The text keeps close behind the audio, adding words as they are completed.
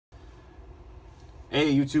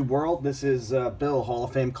Hey YouTube world, this is Bill, Hall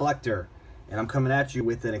of Fame collector, and I'm coming at you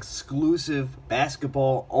with an exclusive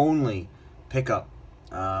basketball only pickup.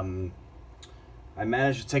 I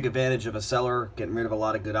managed to take advantage of a seller getting rid of a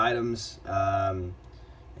lot of good items and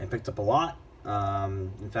picked up a lot.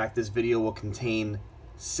 In fact, this video will contain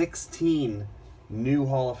 16 new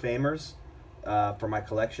Hall of Famers for my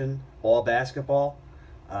collection, all basketball.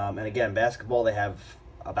 And again, basketball, they have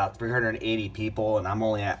about 380 people, and I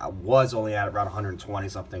was only at around 120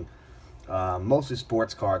 something. Mostly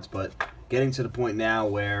sports cards, but getting to the point now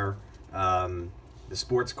where the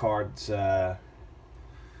sports cards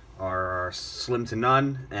are slim to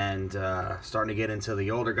none, and starting to get into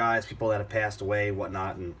the older guys, people that have passed away,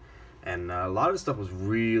 whatnot, and a lot of the stuff was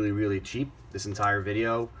really cheap. This entire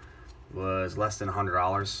video was less than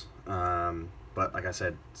 $100, but like I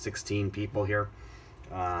said, 16 people here.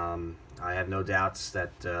 I have no doubts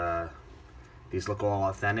that these look all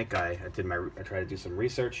authentic. I tried to do some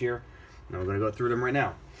research here, and I'm going to go through them right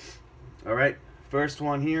now. All right, first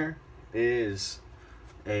one here is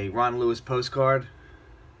a Ron Lewis postcard,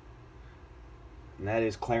 and that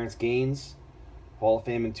is Clarence Gaines, Hall of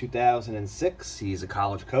Fame in 2006. He's a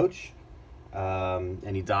college coach,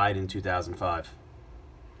 and he died in 2005.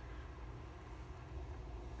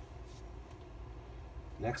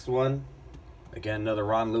 Next one. Again, another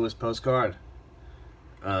Ron Lewis postcard.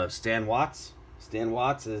 Stan Watts. Stan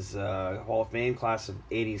Watts is Hall of Fame, class of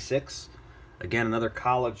 '86. Again, another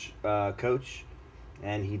college coach,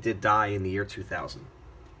 and he did die in the year 2000.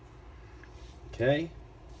 Okay,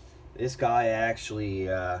 this guy actually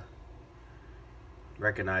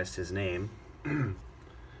recognized his name, and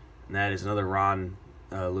that is another Ron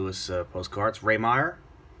Lewis postcard. It's Ray Meyer.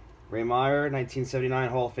 Ray Meyer, 1979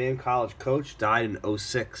 Hall of Fame, college coach, died in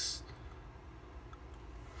 '06.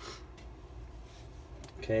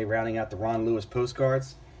 Okay, rounding out the Ron Lewis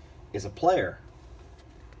postcards is a player.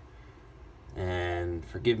 And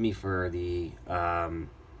forgive me for the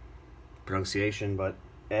pronunciation, but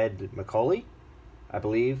Ed McCauley, I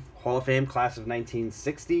believe. Hall of Fame, class of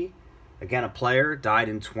 1960. Again, a player, died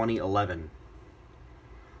in 2011.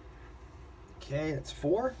 Okay, that's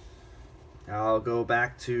 4. I'll go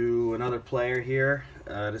back to another player here.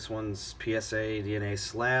 This one's PSA DNA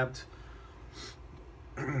slabbed.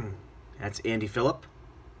 That's Andy Phillip.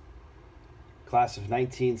 Class of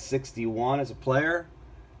 1961 as a player,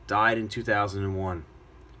 died in 2001.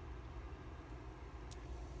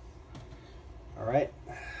 All right,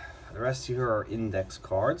 the rest here are index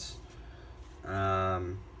cards.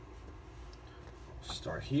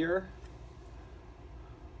 Start here.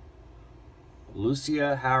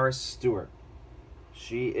 Lucia Harris Stewart.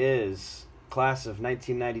 She is class of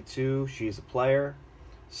 1992. She's a player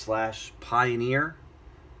 / pioneer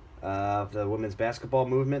of the women's basketball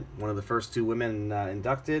movement, one of the first 2 women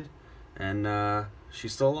inducted, and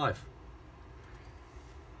she's still alive.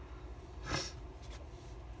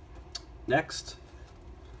 Next,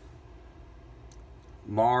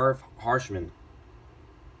 Marv Harshman,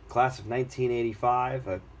 class of 1985,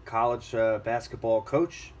 a college basketball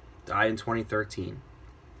coach, died in 2013.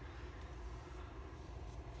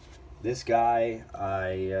 This guy,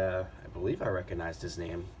 I believe I recognized his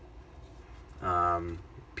name.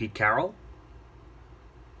 Pete Carroll.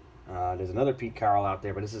 There's another Pete Carroll out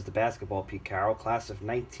there, but this is the basketball Pete Carroll, class of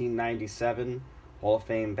 1997, Hall of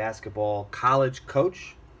Fame basketball college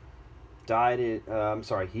coach. Died in, I'm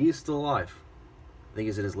sorry, he is still alive. I think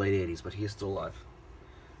he's in his late 80s, but he is still alive.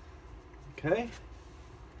 Okay.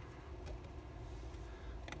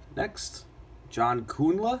 Next, John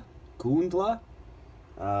Kundla.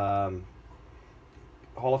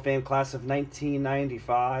 Hall of Fame class of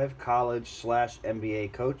 1995, college /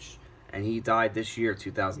 NBA coach, and he died this year,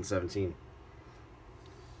 2017.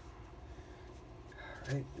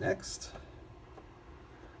 All right, next.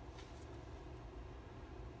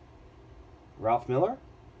 Ralph Miller.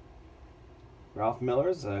 Ralph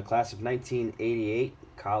Miller's class of 1988,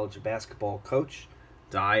 college basketball coach,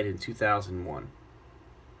 died in 2001.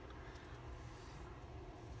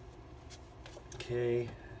 Okay.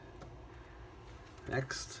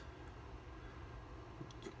 Next,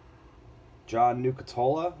 John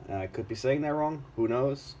Nucatola. I could be saying that wrong. Who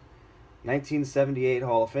knows? 1978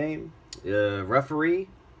 Hall of Fame. Referee.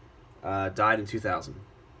 Died in 2000.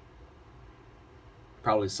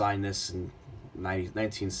 Probably signed this in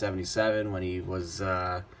 1977 when he was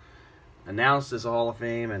announced as a Hall of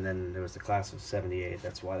Fame, and then there was the class of 78.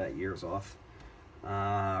 That's why that year's off.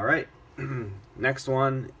 All right. Next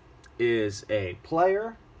one is a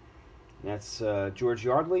player. That's George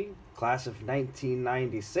Yardley, class of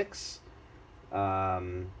 1996,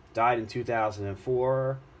 died in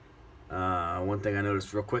 2004. One thing I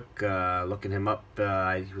noticed real quick, looking him up,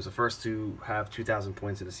 he was the first to have 2,000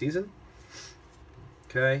 points in a season.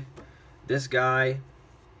 Okay, this guy,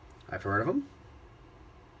 I've heard of him,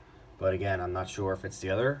 but again, I'm not sure if it's the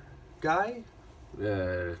other guy,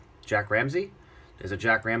 Jack Ramsey. There's a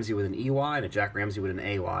Jack Ramsey with an EY and a Jack Ramsey with an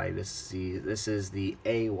AY. This is the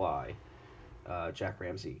AY Jack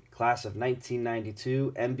Ramsey. Class of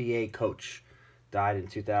 1992, NBA coach. Died in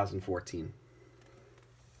 2014.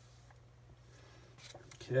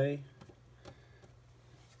 Okay.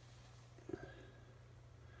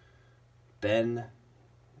 Ben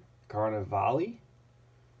Carnevale.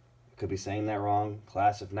 Could be saying that wrong.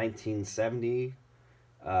 Class of 1970.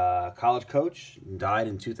 College coach. Died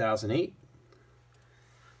in 2008.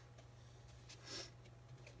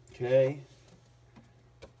 Okay.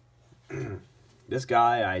 This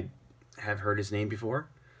guy, I have heard his name before,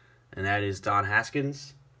 and that is Don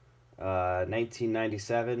Haskins,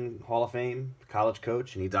 1997 Hall of Fame, college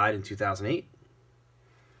coach, and he died in 2008.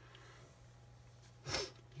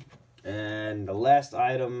 And the last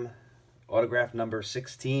item, autograph number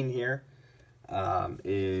 16 here,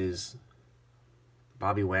 is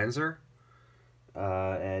Bobby Wanzer,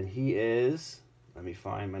 and he is, let me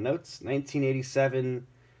find my notes, 1987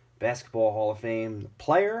 Basketball Hall of Fame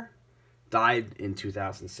player, died in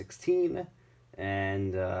 2016,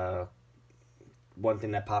 and one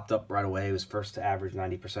thing that popped up right away was first to average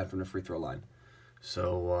 90% from the free throw line.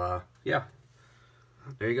 So, yeah,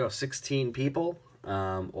 there you go, 16 people,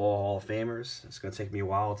 all Hall of Famers. It's going to take me a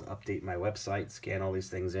while to update my website, scan all these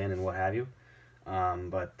things in, and what have you,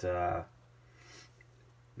 but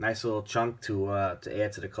nice little chunk to add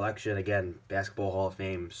to the collection. Again, Basketball Hall of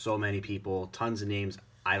Fame, so many people, tons of names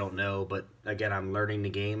I don't know, but again, I'm learning the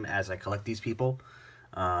game as I collect these people,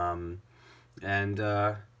 and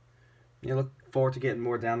look forward to getting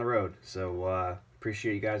more down the road. So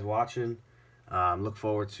appreciate you guys watching. Look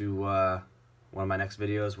forward to one of my next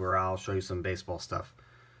videos where I'll show you some baseball stuff.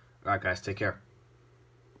 All right, guys, take care.